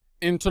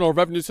Internal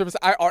Revenue Service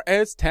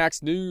IRS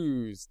Tax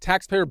News.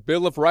 Taxpayer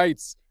Bill of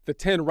Rights. The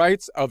 10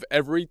 rights of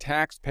every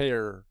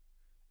taxpayer.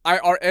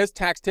 IRS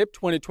Tax Tip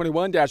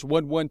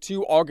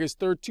 2021-112, August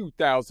 3rd,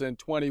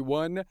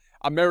 2021.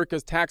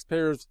 America's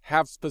taxpayers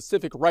have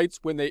specific rights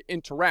when they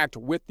interact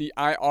with the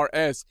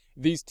IRS.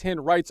 These 10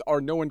 rights are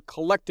known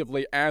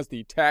collectively as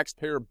the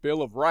Taxpayer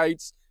Bill of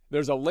Rights.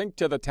 There's a link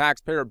to the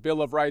Taxpayer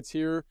Bill of Rights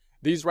here.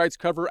 These rights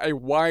cover a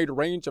wide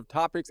range of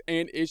topics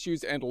and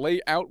issues and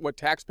lay out what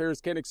taxpayers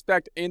can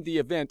expect in the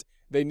event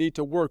they need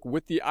to work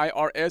with the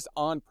IRS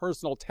on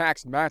personal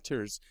tax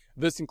matters.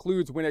 This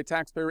includes when a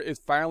taxpayer is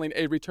filing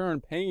a return,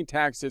 paying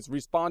taxes,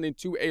 responding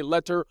to a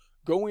letter,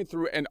 going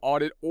through an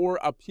audit, or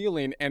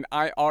appealing an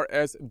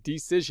IRS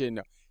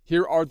decision.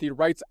 Here are the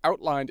rights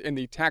outlined in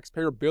the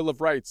Taxpayer Bill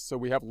of Rights. So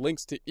we have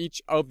links to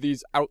each of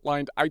these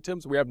outlined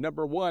items. We have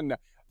number 1,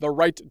 the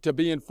right to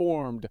be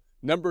informed.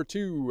 Number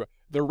 2,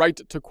 the right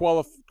to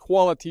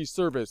quality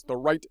service. The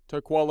right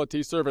to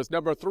quality service.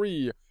 Number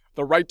 3,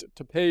 the right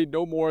to pay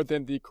no more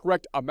than the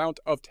correct amount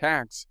of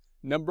tax.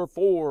 Number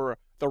 4,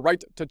 the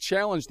right to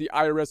challenge the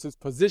IRS's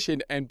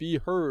position and be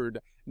heard.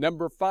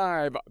 Number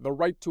 5, the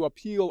right to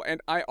appeal an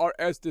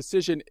IRS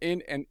decision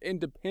in an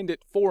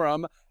independent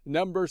forum.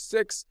 Number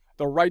 6,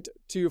 the right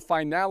to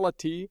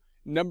finality.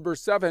 Number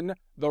 7,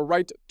 the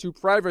right to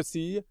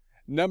privacy.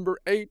 Number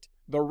 8,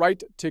 the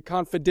right to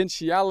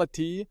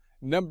confidentiality.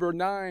 Number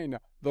 9,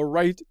 the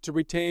right to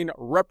retain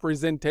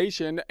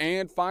representation.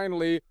 And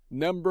finally,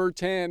 number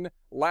 10,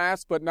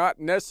 last but not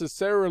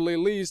necessarily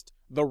least,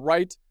 the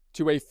right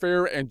to a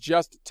fair and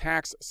just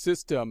tax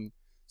system.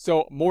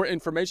 So more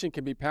information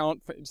can be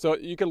found. So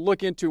you can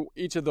look into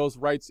each of those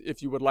rights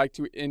if you would like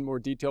to in more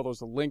detail.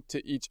 There's a link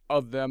to each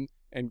of them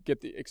and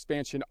get the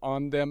expansion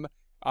on them.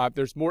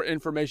 There's more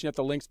information at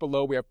the links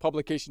below. We have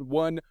Publication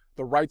 1,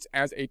 the rights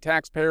as a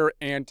taxpayer,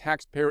 and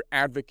Taxpayer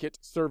Advocate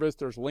Service.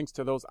 There's links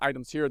to those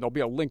items here. There'll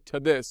be a link to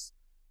this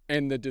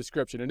in the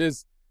description. It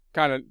is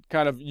kind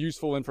of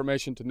useful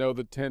information to know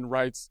the 10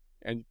 rights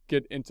and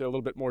get into a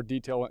little bit more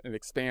detail and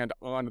expand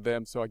on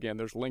them. So again,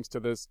 there's links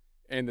to this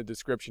in the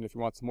description if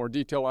you want some more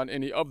detail on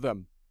any of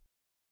them.